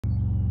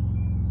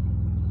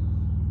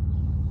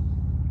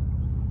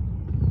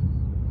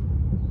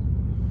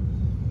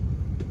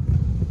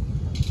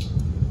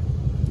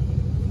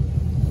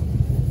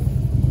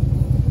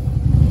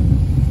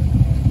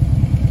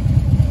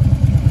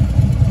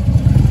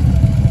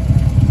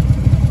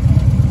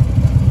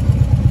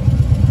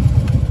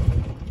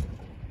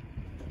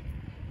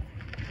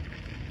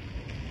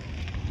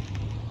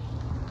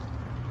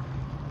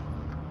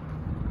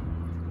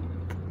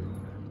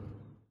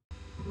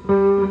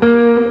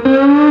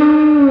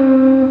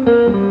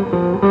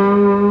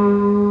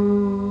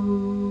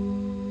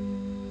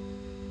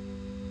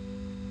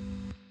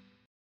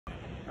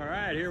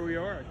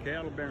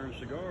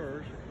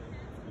cigars,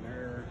 and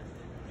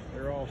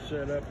they're all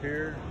set up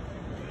here.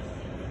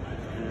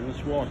 And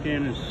let's walk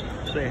in and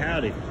say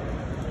howdy.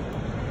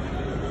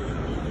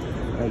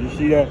 You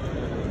see that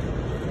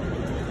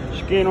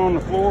skin on the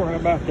floor? How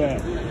about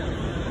that?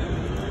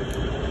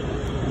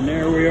 And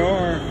there we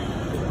are.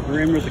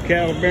 We're in with the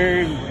cattle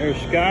baron. There's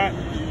Scott.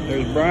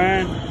 There's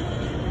Brian.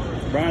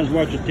 Brian's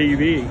watching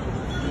TV.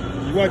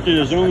 He's watching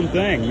his own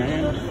thing,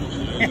 man.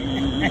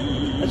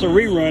 That's a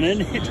rerun,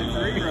 isn't it? It's a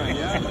rerun,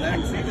 yeah, but I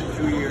haven't seen it in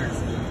 2 years.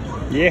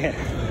 Yeah.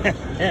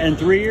 In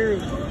 3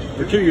 years?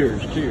 Or 2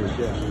 years? 2 years,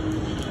 yeah.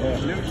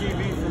 No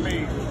TV for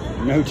me.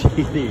 No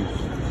TV.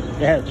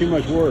 Yeah, too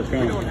much work,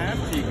 huh? We don't have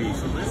TV,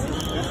 so this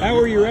is... How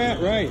were you at,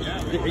 right?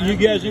 Yeah, you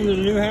guys into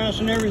the new house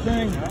and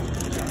everything? Yeah.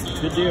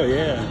 Good deal,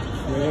 yeah.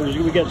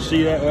 We got to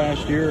see that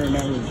last year, and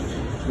that was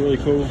really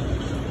cool.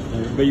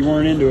 But you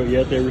weren't into it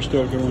yet. They were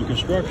still doing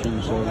construction,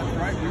 so... Oh, that's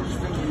right. We were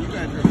still... You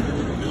guys were still in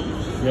the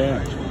business.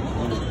 Yeah.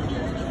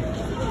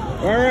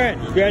 All right,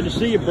 glad to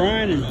see you,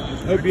 Brian, and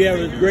hope you have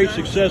a great,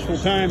 successful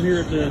time here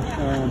at the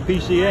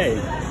PCA.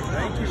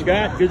 Thank you.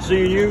 Scott, good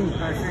seeing you.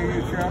 Nice seeing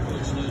you, Chuck.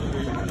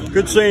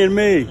 Good seeing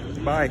me.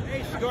 Bye.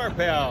 Hey, Cigar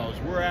Pals.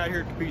 We're out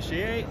here at the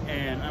PCA,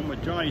 and I'm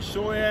with Johnny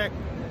Soyak,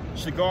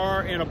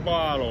 Cigar in a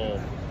Bottle.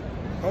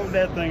 Hold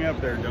that thing up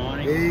there,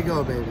 Johnny. There you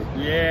go, baby.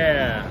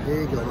 Yeah.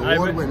 There you go.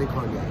 Award-winning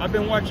cognac. I've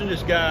been watching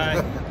this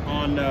guy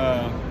on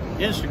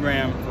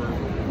Instagram for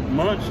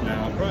months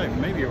now, probably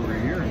maybe over a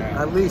year now.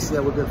 At least, yeah,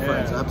 we're good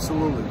friends.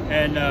 Absolutely.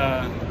 And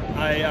I'm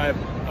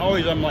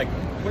like,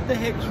 what the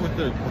heck's with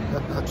the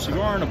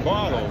cigar in a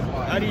bottle?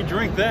 How do you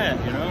drink that,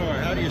 you know, or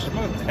how do you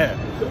smoke that?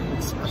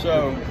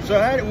 So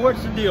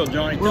what's the deal,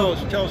 Johnny? Tell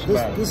us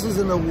about it. This is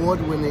an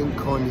award-winning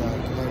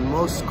cognac, and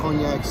most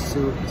cognacs,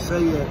 to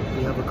say you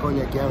have a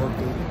cognac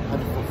guarantee,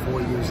 have it for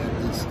 4 years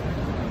at least.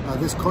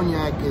 This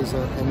cognac is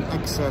an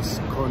excess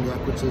cognac,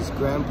 which is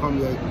Grand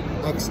Pommier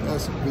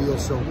XS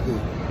VSOP.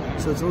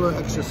 So it's a little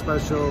extra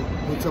special.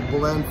 It's a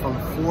blend from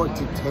 4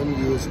 to 10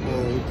 years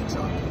old,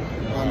 Chuck.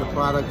 And the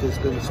product has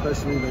been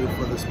especially made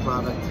for this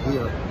product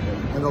here.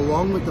 And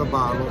along with the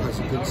bottle, as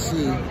you can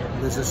see,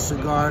 there's a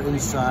cigar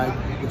inside,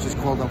 which is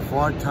called a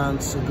Vartan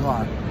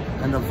cigar.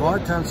 And the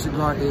Vartan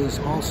cigar is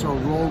also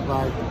rolled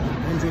by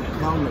Hendrik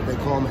Kelner. They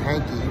call him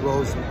Hanky. He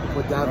rolls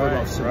with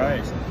Davidoff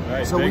cigars.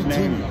 Right. So big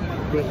name.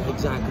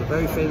 Exactly,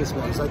 very famous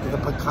man. He's like the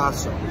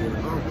Picasso, you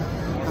know.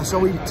 And so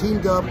we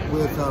teamed up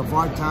with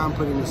Vartan,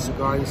 putting the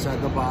cigar inside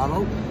the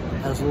bottle,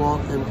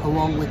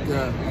 along with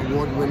the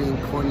award-winning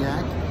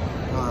cognac.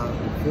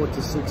 4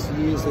 to 6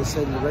 years, they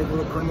said. The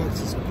regular cognacs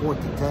is 4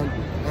 to 10.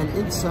 And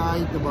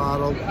inside the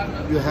bottle,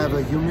 you have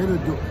a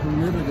humidor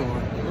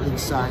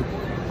inside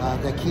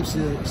that keeps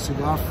the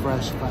cigar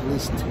fresh for at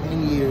least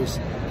 10 years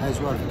as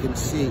well, if you can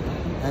see.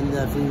 And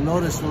if you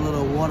notice the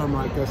little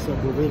watermark, that's a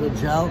Boveda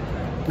gel.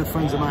 Good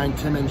friends of mine,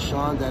 Tim and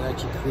Sean, that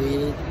actually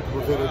created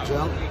Boveda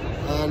gel.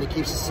 And it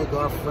keeps the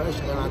cigar fresh.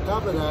 And on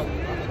top of that,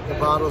 the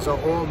bottles are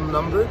all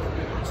numbered.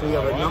 So you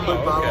have a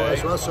numbered bottle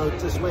as well. So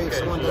this way, if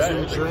someone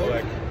doesn't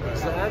drink,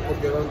 if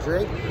they don't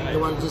drink, they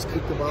want to just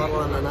keep the bottle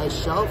on a nice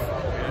shelf.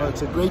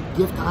 It's a great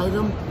gift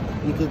item.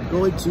 You could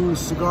go into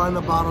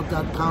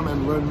cigarinthebottle.com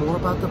and learn more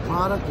about the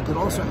product. You could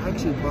also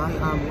actually buy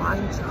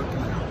online, Chuck.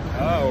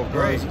 Oh,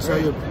 great. So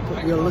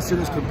your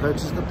listeners can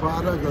purchase the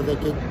product, or they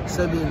can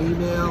send me an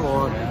email,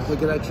 or they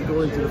can actually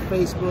go into the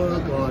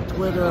Facebook or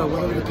Twitter or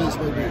whatever the case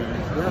may be.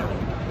 Yeah.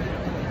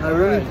 I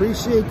really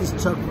appreciate this,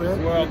 Chuck,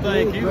 man. Well,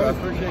 thank you. I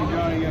appreciate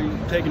Johnny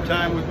taking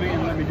time with me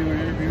and let me do an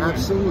interview.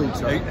 Absolutely,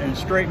 Chuck. And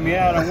straighten me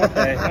out on what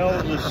the hell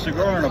is this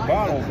cigar in a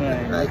bottle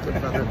thing. Thank you,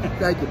 brother.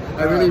 Thank you.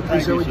 I really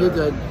appreciate what you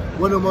did.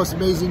 One of the most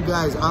amazing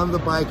guys on the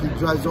bike. He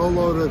drives all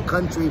over the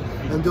country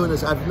and doing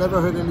this. I've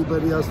never heard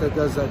anybody else that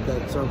does that.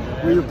 So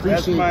we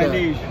appreciate that. That's my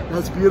niche.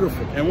 That's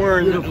beautiful. And we're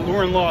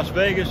in Las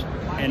Vegas,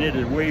 and it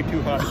is way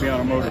too hot to be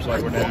on a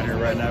motorcycle down here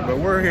right now. But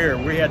we're here.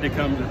 We had to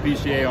come to the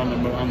PCA on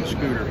the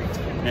scooter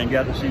and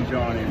got to see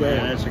Johnny.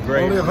 Man, it's a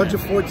great. Only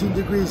 114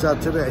 degrees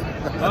out today.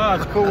 Oh,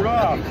 it's cooled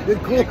off. It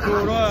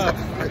cooled off.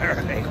 All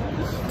right.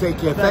 Take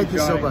care. Thank you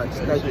so much.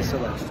 Thank you so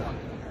much.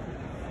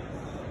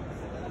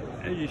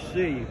 As you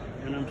see,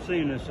 and I'm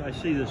seeing this, I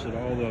see this at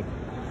all the,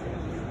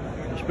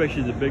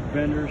 especially the big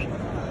vendors.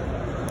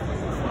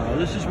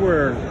 This is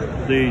where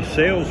the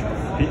sales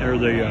or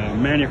the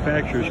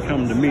manufacturers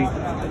come to meet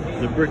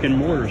the brick and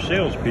mortar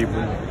salespeople,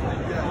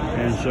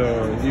 and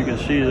so you can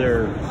see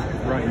they're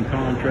writing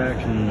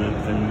contracts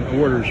and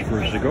orders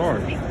for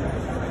cigars,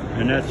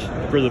 and that's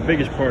for the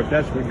biggest part.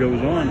 That's what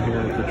goes on here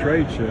at the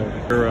trade show.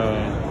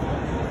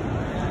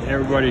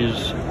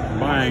 Everybody's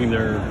buying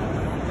their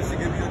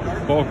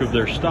bulk of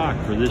their stock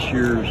for this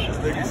year's,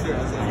 the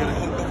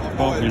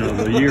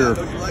year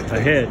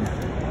ahead,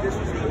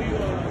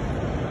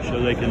 so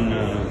they can,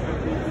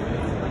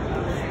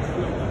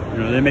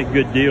 they make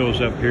good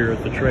deals up here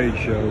at the trade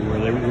show where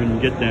they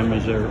wouldn't get them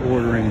as they're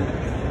ordering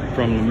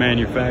from the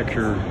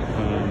manufacturer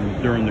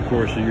during the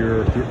course of the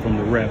year from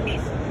the reps.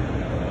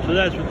 So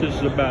that's what this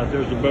is about.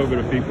 There's the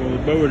Boveda people. The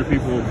Boveda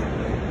people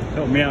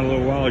helped me out a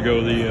little while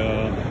ago.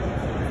 The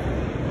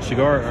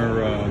cigar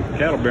or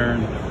cattle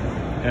baron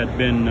had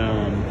been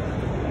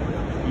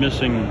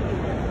missing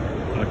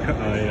a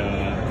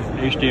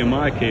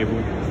HDMI cable,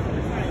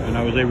 and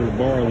I was able to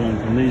borrow one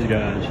from these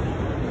guys.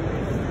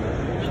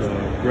 So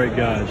great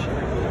guys.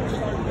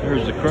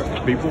 There's the crux,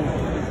 people.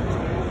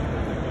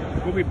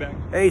 We'll be back.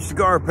 Hey,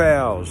 Cigar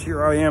Pals.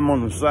 Here I am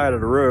on the side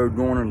of the road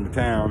going into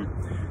town,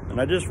 and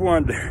I just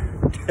wanted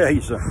to tell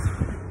you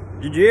something.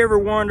 Did you ever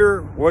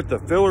wonder what the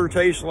filler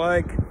tastes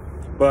like,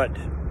 but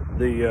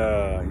you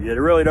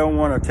really don't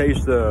want to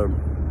taste the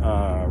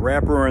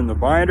wrapper and the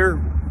binder?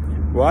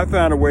 Well, I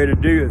found a way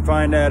to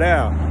find that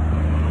out.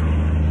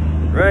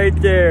 Right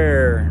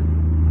there.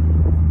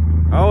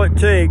 All it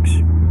takes,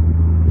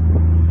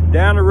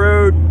 down the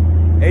road,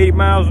 80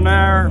 miles an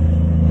hour,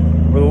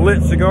 with a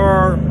lit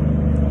cigar,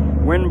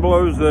 wind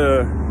blows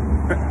the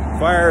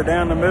fire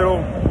down the middle,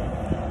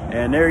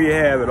 and there you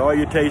have it. All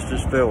you taste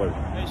is filler.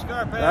 Hey,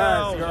 Cigar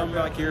Pals, I'm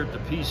back here at the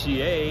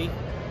PCA,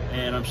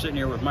 and I'm sitting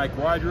here with Mike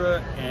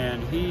Wydra,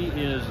 and he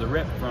is the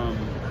rep from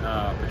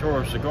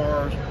Petoro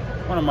Cigars,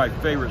 one of my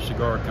favorite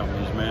cigar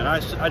companies, man.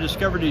 I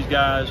discovered these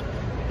guys.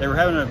 They were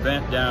having an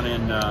event down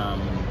in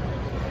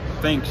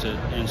Finks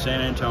in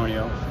San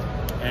Antonio,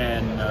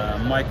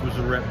 and Mike was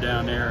the rep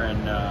down there,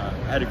 and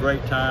had a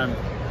great time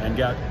and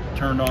got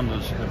turned on the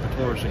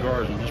Petoro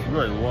cigars and just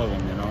really love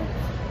them, you know.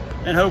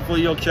 And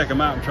hopefully you'll check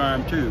them out and try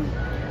them too.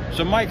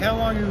 So Mike, how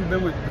long have you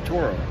been with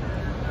Petoro?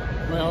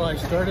 Well, I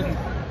started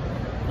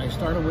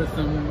with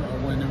them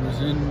when I was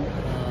in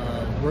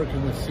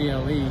working with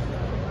CLE,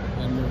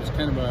 and there was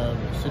kind of a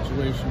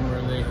situation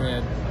where they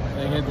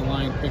had the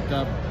line picked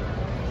up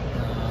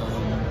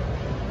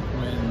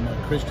when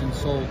Christian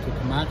sold to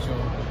Camacho.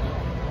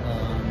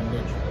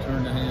 They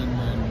turned a hand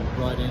and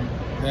brought in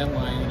that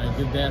line, and I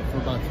did that for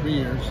about 3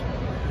 years.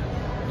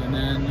 And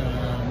then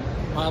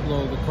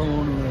Pablo, the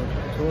co-owner of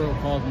Petoro,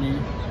 called me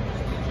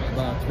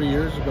about 3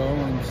 years ago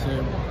and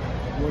said,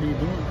 "What are you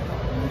doing?"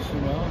 And I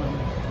said, "Well,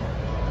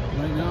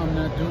 right now I'm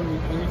not doing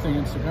anything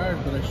in cigars,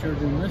 but I sure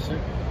do miss it."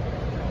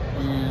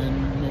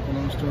 And make a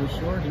long story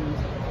short,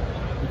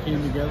 we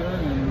came together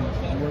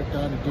and worked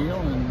out a deal,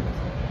 and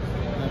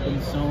I've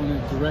been selling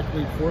it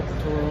directly for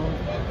Petoro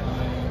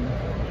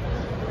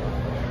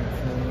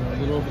for a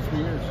little over 3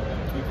 years.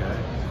 Okay.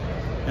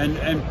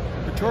 And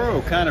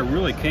Petoro kind of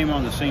really came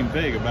on the scene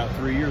big about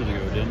 3 years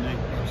ago, didn't they?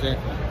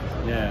 Exactly.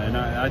 Yeah, and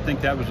I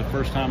think that was the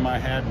first time I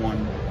had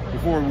one.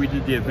 Before we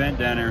did the event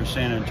down there in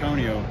San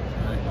Antonio,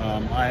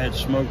 I had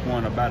smoked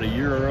one about a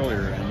year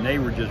earlier, and they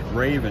were just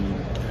raving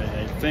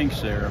at Finks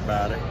there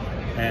about it.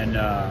 And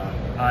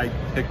I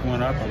picked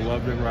one up. I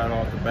loved it right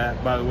off the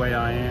bat. By the way,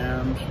 I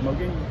am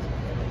smoking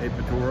a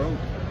Petoro.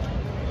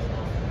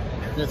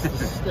 That's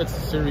the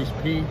Series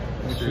P,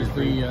 which is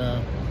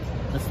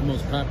that's the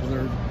most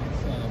popular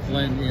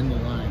blend in the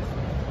line.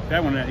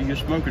 That one that you're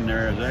smoking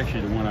there is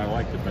actually the one I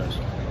like the best.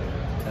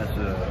 That's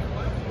a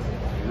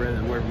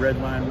red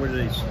line. What do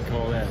they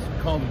call that?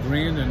 It's called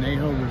Grand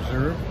Anejo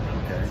Reserve.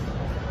 Okay.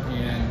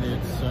 And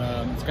it's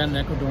got an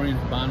Ecuadorian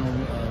Habano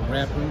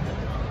wrapper,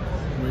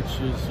 which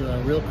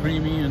is real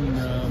creamy and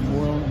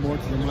more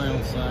to the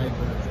mild side,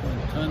 but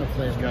a ton of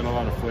flavor. It's got a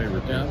lot of flavor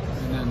too. Yeah,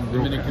 and then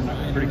Dominican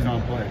pretty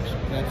complex.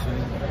 That's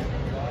it.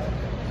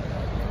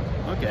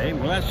 Okay,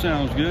 well that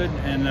sounds good.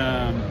 And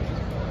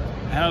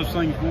how's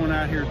things going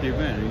out here at the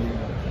event? Are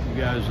you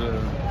guys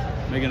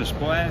making a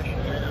splash?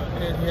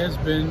 It has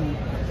been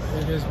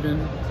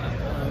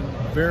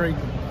very.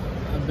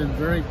 I've been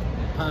very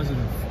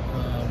positive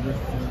with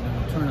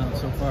the turnout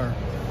so far.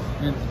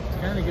 And to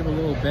kind of give a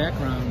little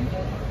background,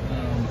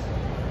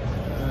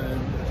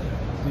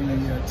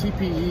 the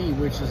TPE,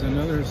 which is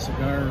another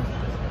cigar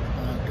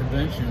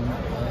convention,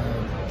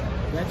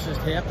 that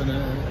just happened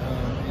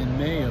in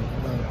May of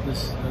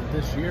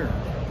this year,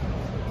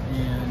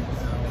 and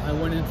I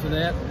went into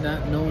that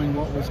not knowing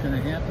what was going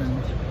to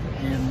happen,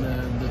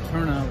 and the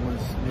turnout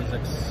was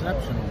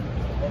exceptional.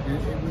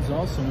 It was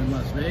also in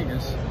Las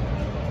Vegas,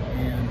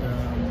 and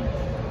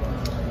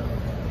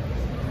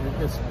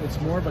it's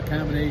more of a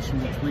combination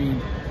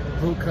between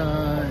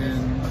hookah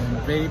and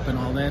vape and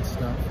all that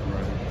stuff.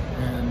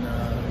 And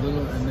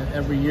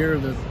every year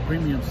the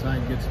premium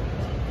side gets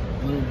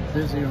a little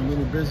busier,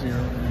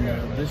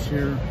 and this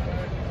year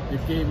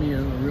it gave me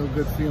a real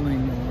good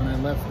feeling when I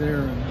left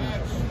there, and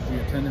the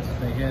attendance that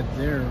they had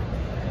there,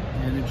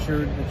 and it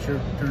sure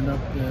turned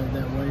up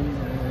that way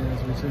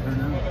as we sit here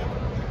now.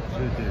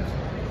 It did.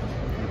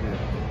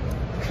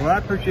 Well, I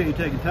appreciate you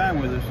taking time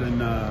with us,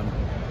 and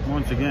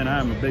once again,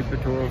 I'm a big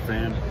Petoro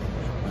fan,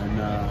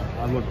 and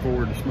I look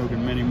forward to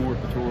smoking many more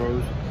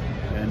Petoros,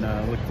 and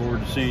look forward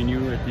to seeing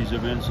you at these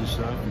events and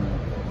stuff,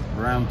 and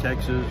around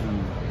Texas,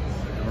 and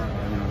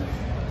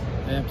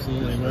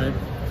Absolutely, right.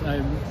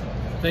 I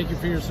thank you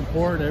for your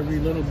support. Every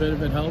little bit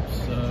of it helps.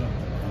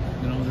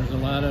 There's a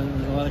lot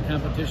of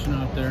competition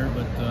out there,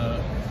 but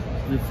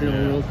we feel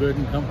real good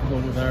and comfortable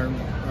with our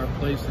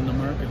place in the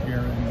market here,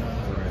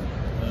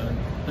 and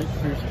thank you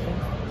for your support.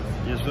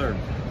 Yes, sir.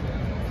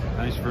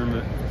 Thanks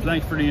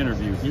for the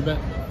interview. You bet.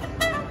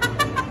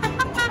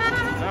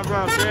 How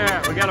about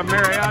that? We got a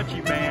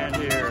mariachi band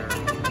here.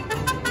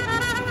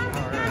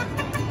 All right.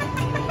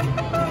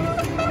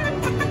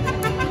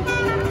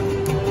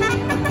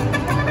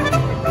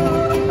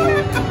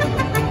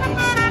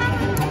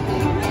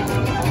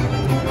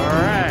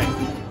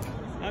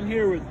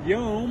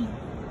 Guillaume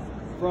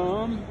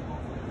from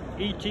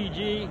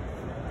ETG,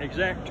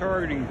 Exact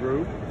Targeting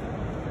Group,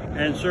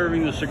 and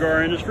serving the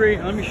cigar industry.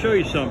 Let me show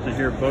you something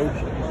here, folks.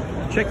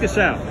 Check this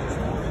out.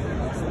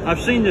 I've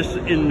seen this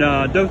in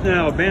Dothan,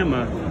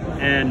 Alabama,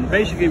 and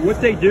basically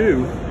what they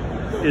do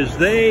is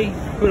they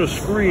put a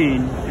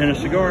screen in a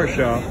cigar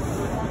shop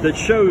that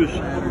shows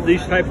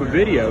these type of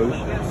videos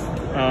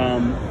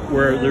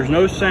where there's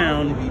no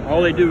sound.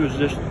 All they do is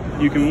just,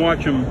 you can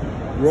watch them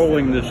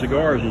rolling the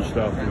cigars and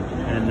stuff,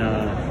 and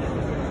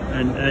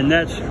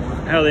that's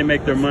how they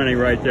make their money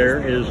right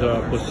there. Is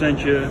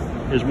Placentia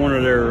is one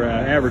of their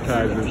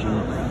advertisers,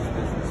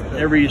 and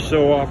every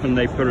so often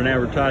they put an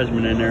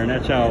advertisement in there, and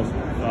that's how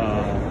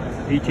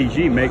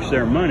ETG makes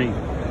their money.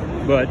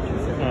 But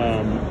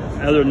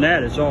other than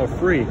that, it's all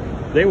free.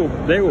 They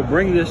will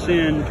bring this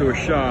in to a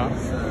shop,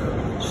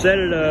 set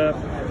it up,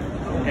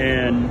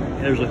 and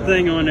there's a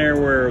thing on there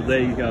where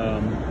they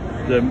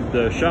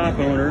the shop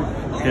owner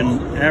can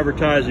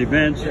advertise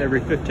events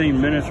every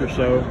 15 minutes or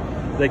so.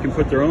 They can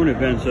put their own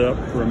events up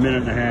for a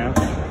minute and a half,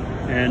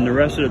 and the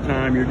rest of the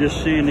time you're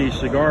just seeing these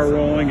cigar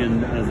rolling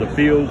and the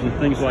fields and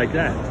things like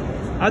that.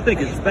 I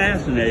think it's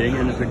fascinating,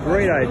 and it's a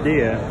great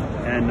idea,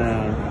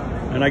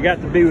 and I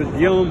got to be with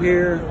Guillaume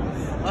here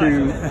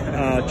to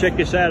check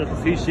this out at the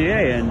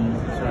PCA, and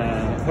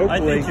hopefully... I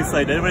think you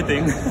said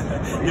everything.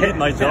 You did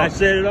my job. I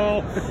said it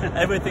all.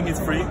 Everything is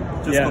free.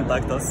 Just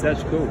contact us.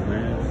 That's cool,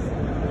 man.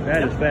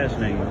 That is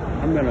fascinating.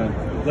 I'm going to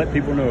let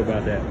people know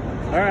about that.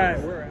 All right,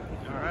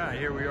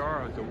 here we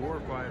are at the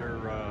Warfighter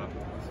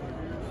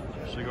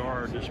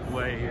cigar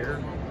display here.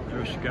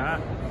 There's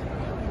Scott.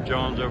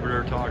 John's over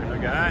there talking to the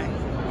guy.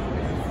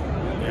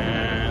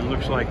 And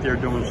looks like they're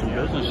doing some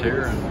business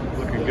here and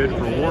looking good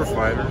for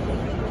Warfighter.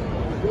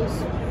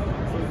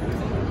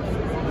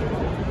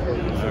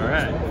 All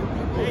right.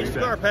 Hey,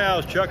 Cigar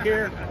Pals, Chuck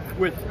here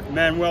with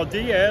Manuel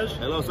Diaz.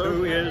 Hello, sir.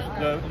 Who is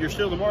you're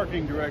still the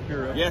marketing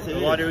director of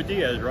Eladio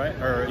Diaz, right?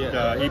 Or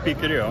EP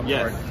Carrillo.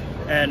 Yes. Sorry.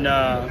 And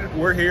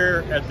we're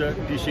here at the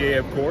PCA,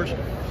 of course.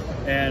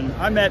 And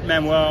I met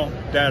Manuel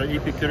down at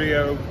EP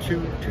Carrillo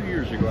two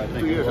years ago, I think.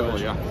 2 years ago,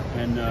 yeah.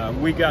 And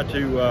we got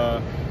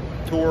to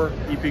tour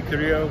EP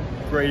Carrillo.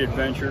 Great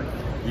adventure.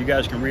 You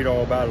guys can read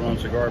all about it on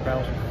Cigar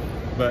Pals.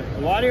 But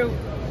Eladio,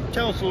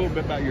 tell us a little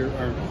bit about your,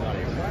 or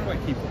Eladio, why do I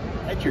keep,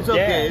 that's your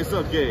dad. It's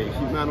okay.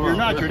 You're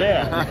not your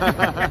dad.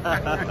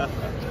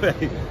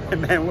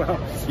 Manuel,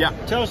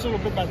 tell us a little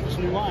bit about this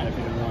new line, if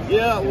you don't mind.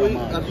 Yeah,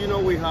 as you know,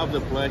 we have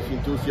the Pledge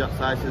in two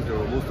sizes, the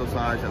Robusto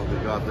size, and we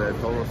got the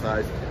Toro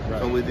size.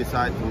 Right. So we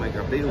decided to make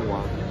a bigger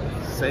one,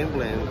 same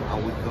blend,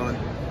 and we call it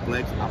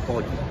Pledge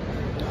Apoyo.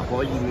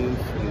 Apoyo means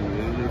in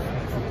English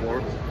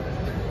support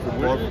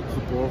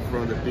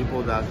from the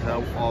people that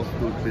help us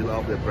to build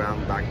up the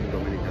brand back in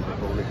Dominican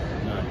Republic.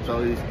 Nice.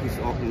 So it's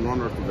in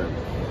honor to them.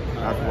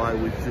 That's why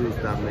we choose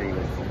that name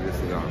for this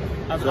cigar.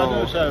 I've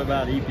noticed that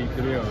about EP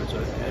Carrillo.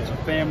 It's a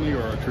family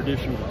or a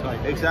traditional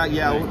type. Exactly.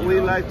 Yeah, we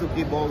like to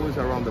keep always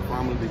around the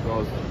family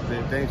because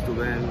thanks to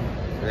them,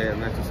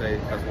 let's just say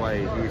that's why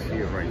he's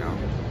here right now.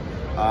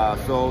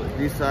 So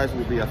this size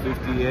will be a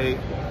 58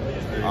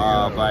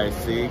 by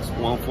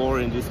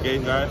 614 in this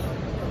case, guys.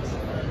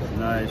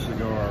 Nice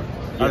cigar.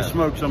 I've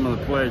smoked some of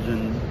the Pledge,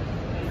 and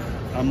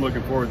I'm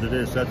looking forward to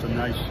this. That's a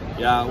nice...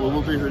 Yeah, we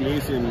will be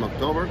releasing in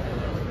October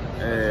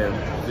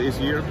this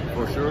year,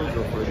 for sure,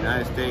 for the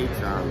United States,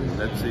 and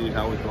let's see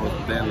how it goes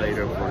then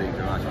later for the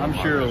international I'm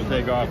sure it'll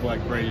take off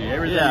like crazy.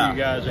 Everything you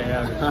guys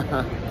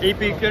have.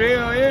 EP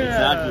Carrillo,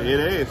 Exactly, it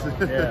is.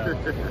 Yeah.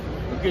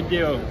 Good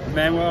deal.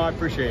 Manuel, I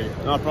appreciate it.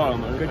 No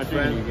problem, man. Good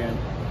seeing you again.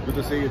 Good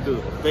to see you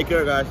too. Take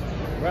care, guys.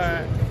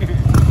 Bye.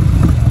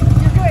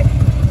 You're good.